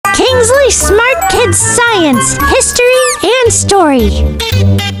Kingsley Smart Kids Science, History, and Story.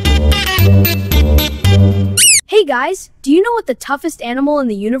 Hey guys, do you know what the toughest animal in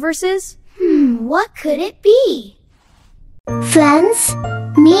the universe is? What could it be? Friends,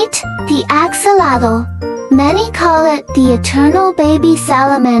 meet the axolotl. Many call it the eternal baby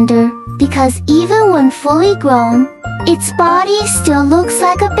salamander because even when fully grown, its body still looks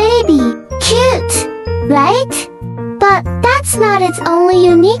like a baby. Cute, right? But that's not its only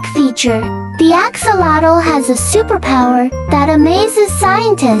unique feature. The axolotl has a superpower that amazes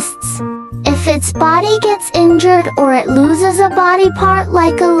scientists. If its body gets injured or it loses a body part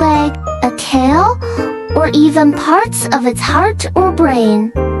like a leg, a tail, or even parts of its heart or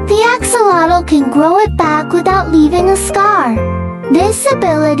brain, the axolotl can grow it back without leaving a scar. This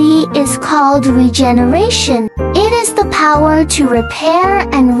ability is called regeneration. It is the power to repair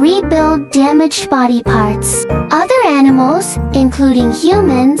and rebuild damaged body parts. Other animals, including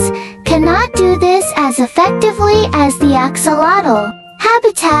humans, cannot do this as effectively as the axolotl.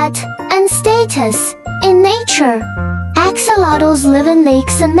 Habitat and status. In nature, axolotls live in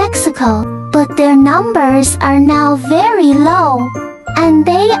lakes in Mexico, but their numbers are now very low, and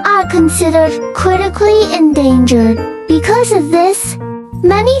they are considered critically endangered. Because of this,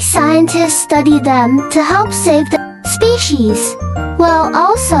 many scientists study them to help save the species, while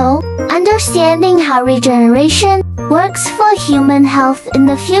also understanding how regeneration works for human health in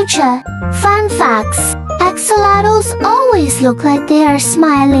the future. Fun facts: axolotls always look like they are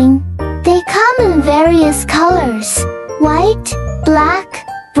smiling. They come in various colors: white, black,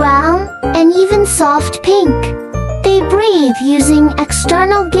 brown, and even soft pink. They breathe using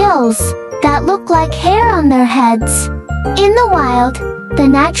external gills that look like hair on their heads. In the wild, the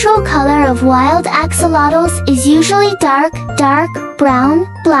natural color of wild axolotls is usually dark brown,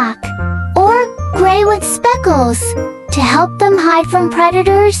 black, or gray with speckles to help them hide from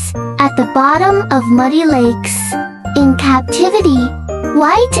predators at the bottom of muddy lakes. In captivity,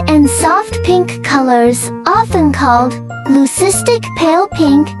 white and soft pink colors, often called leucistic pale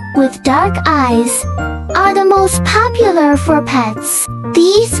pink with dark eyes, are the most popular for pets.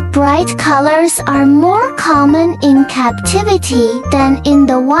 These bright colors are more common in captivity than in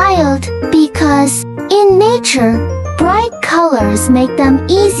the wild because, in nature, bright colors make them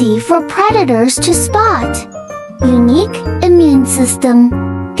easy for predators to spot. Unique immune system.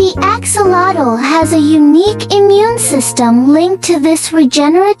 The axolotl has a unique immune system linked to this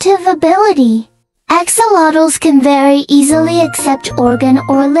regenerative ability. Axolotls can very easily accept organ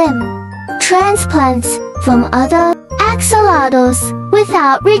or limb transplants from other axolotls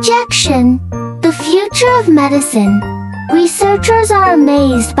without rejection. The future of medicine. Researchers are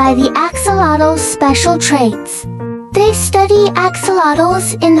amazed by the axolotl's special traits. They study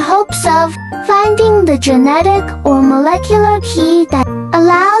axolotls in hopes of finding the genetic or molecular key that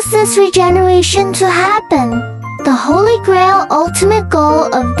allows this regeneration to happen. The Holy Grail ultimate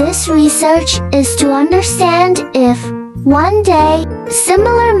goal of this research is to understand if, one day,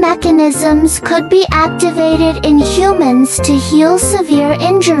 similar mechanisms could be activated in humans to heal severe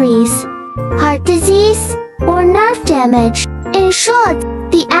injuries, heart disease, or nerve damage. In short,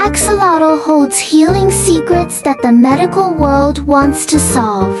 the axolotl holds healing secrets that the medical world wants to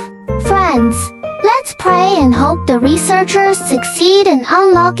solve. Friends, let's pray and hope the researchers succeed in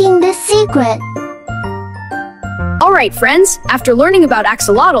unlocking this secret. Alright friends, after learning about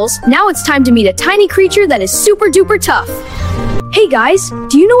axolotls, now it's time to meet a tiny creature that is super duper tough. Hey guys,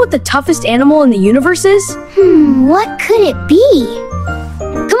 do you know what the toughest animal in the universe is? What could it be?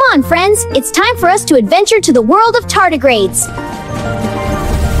 Come on, friends, it's time for us to adventure to the world of tardigrades.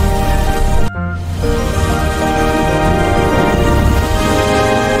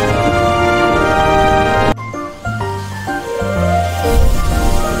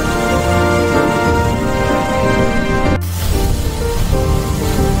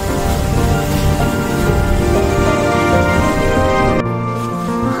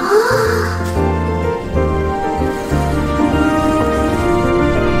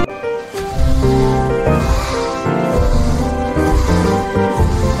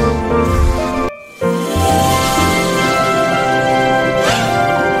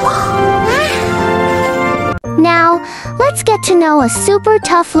 Let's get to know a super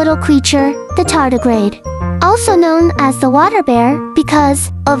tough little creature, the tardigrade. Also known as the water bear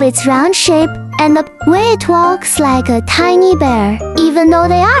because of its round shape and the way it walks like a tiny bear, even though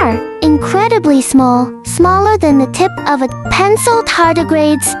they are incredibly small, smaller than the tip of a pencil.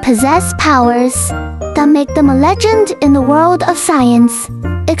 Tardigrades possess powers that make them a legend in the world of science.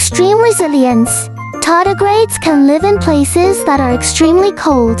 Extreme resilience. Tardigrades can live in places that are extremely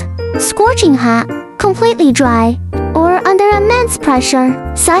cold, scorching hot, completely dry, or under Under immense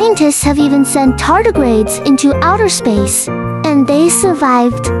pressure, scientists have even sent tardigrades into outer space. And they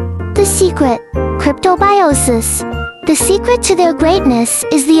survived. The secret: cryptobiosis. The secret to their greatness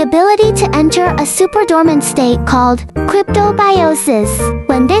is the ability to enter a superdormant state called cryptobiosis.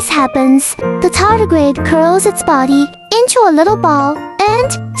 When this happens, the tardigrade curls its body into a little ball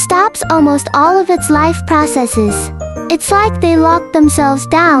and stops almost all of its life processes. It's like they lock themselves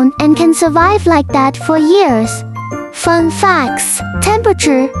down and can survive like that for years. Fun facts: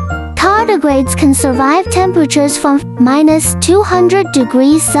 temperature. Tardigrades can survive temperatures from -200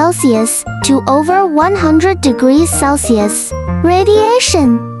 degrees Celsius to over 100 degrees Celsius.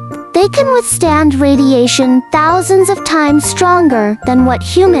 Radiation. They can withstand radiation thousands of times stronger than what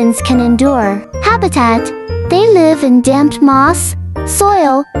humans can endure. Habitat. They live in damp moss,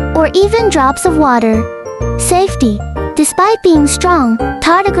 soil, or even drops of water. Safety. Despite being strong,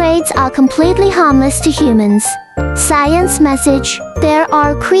 tardigrades are completely harmless to humans. Science message: there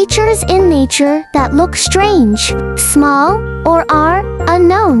are creatures in nature that look strange, small, or are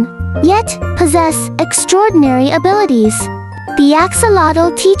unknown, yet possess extraordinary abilities. The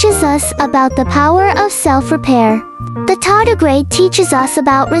axolotl teaches us about the power of self-repair. The tardigrade teaches us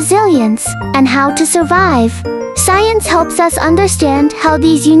about resilience and how to survive. Science helps us understand how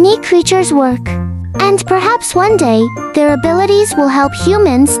these unique creatures work. And perhaps one day, their abilities will help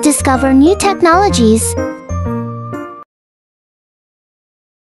humans discover new technologies.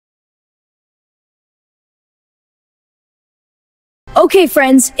 Okay,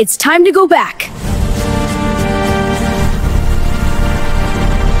 friends, it's time to go back.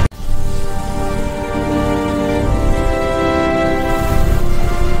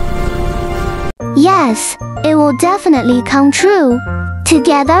 Yes, it will definitely come true.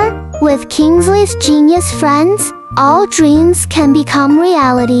 Together, with Kingsley's genius friends, all dreams can become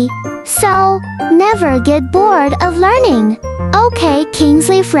reality. So, never get bored of learning. Okay,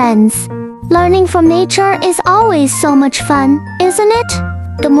 Kingsley friends. Learning from nature is always so much fun, isn't it?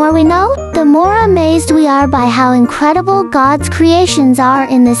 The more we know, the more amazed we are by how incredible God's creations are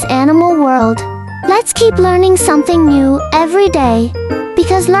in this animal world. Let's keep learning something new every day.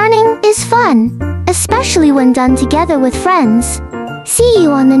 Because learning is fun, especially when done together with friends. See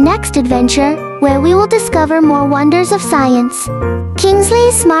you on the next adventure, where we will discover more wonders of science.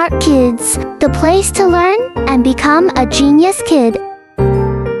 Kingsley Smart Kids, the place to learn and become a genius kid.